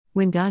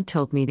When God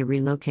told me to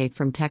relocate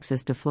from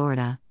Texas to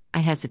Florida, I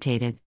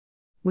hesitated.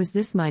 Was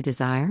this my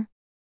desire?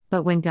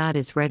 But when God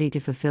is ready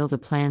to fulfill the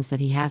plans that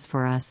He has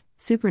for us,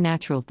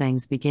 supernatural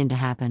things begin to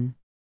happen.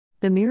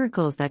 The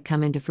miracles that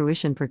come into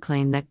fruition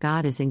proclaim that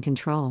God is in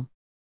control.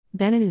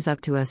 Then it is up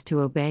to us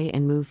to obey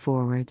and move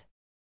forward.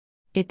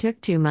 It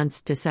took 2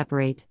 months to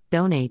separate,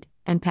 donate,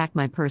 and pack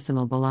my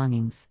personal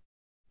belongings.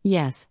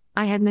 Yes,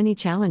 I had many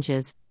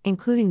challenges,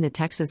 including the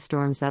Texas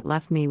storms that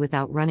left me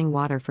without running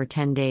water for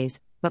 10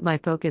 days, but my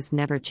focus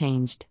never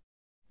changed.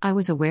 I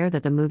was aware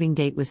that the moving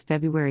date was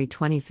February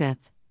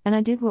 25th, and I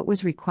did what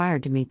was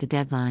required to meet the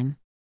deadline.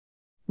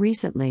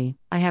 Recently,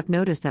 I have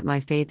noticed that my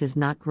faith is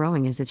not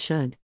growing as it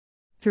should.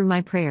 Through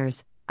my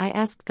prayers, I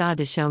asked God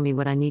to show me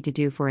what I need to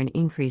do for an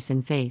increase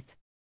in faith.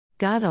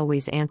 God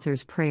always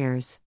answers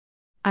prayers.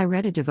 I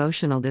read a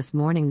devotional this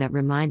morning that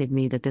reminded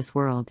me that this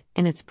world,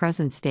 in its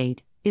present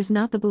state, is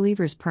not the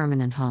believer's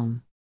permanent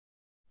home.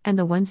 And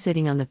the one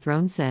sitting on the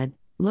throne said,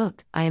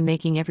 "Look, I am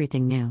making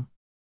everything new."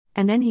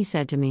 And then He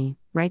said to me,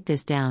 "Write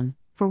this down,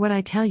 for what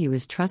I tell you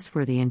is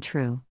trustworthy and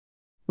true."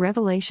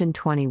 Revelation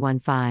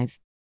 21:5.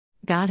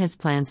 God has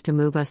plans to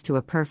move us to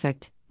a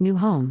perfect, new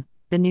home,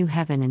 the new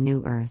heaven and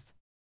new earth.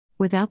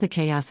 Without the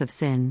chaos of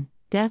sin,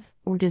 death,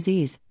 or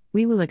disease,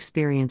 we will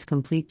experience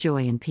complete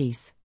joy and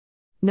peace.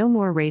 No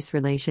more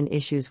race-relation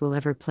issues will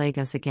ever plague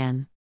us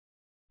again.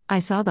 I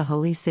saw the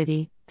holy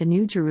city, the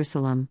New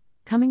Jerusalem,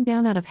 coming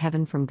down out of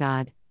heaven from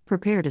God,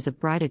 prepared as a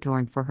bride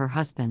adorned for her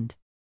husband.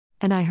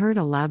 And I heard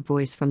a loud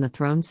voice from the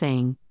throne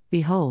saying,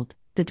 "Behold,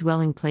 the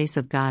dwelling place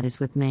of God is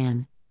with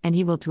man, and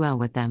He will dwell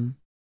with them.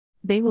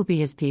 They will be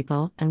His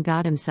people, and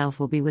God Himself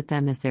will be with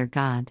them as their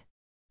God."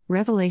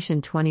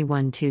 Revelation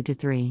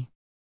 21:2-3.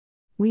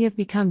 We have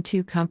become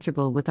too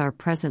comfortable with our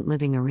present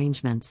living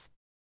arrangements.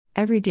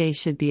 Every day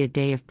should be a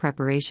day of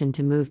preparation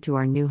to move to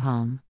our new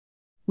home.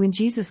 When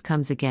Jesus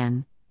comes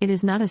again, it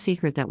is not a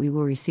secret that we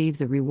will receive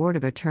the reward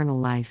of eternal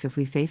life if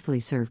we faithfully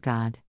serve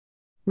God.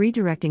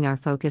 Redirecting our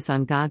focus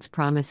on God's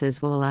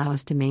promises will allow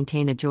us to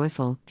maintain a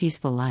joyful,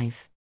 peaceful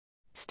life.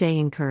 Stay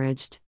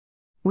encouraged.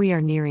 We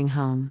are nearing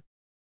home.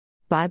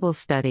 Bible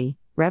Study,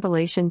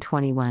 Revelation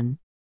 21.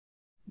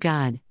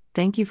 God,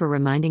 thank you for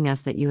reminding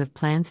us that you have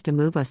plans to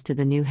move us to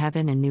the new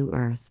heaven and new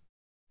earth.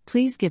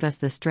 Please give us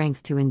the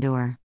strength to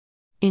endure.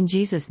 In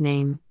Jesus'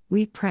 name,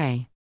 we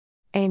pray.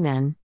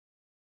 Amen.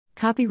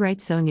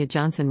 Copyright Sonia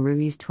Johnson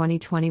Ruiz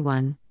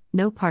 2021.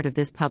 No part of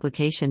this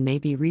publication may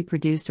be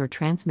reproduced or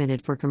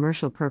transmitted for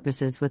commercial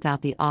purposes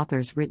without the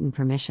author's written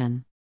permission.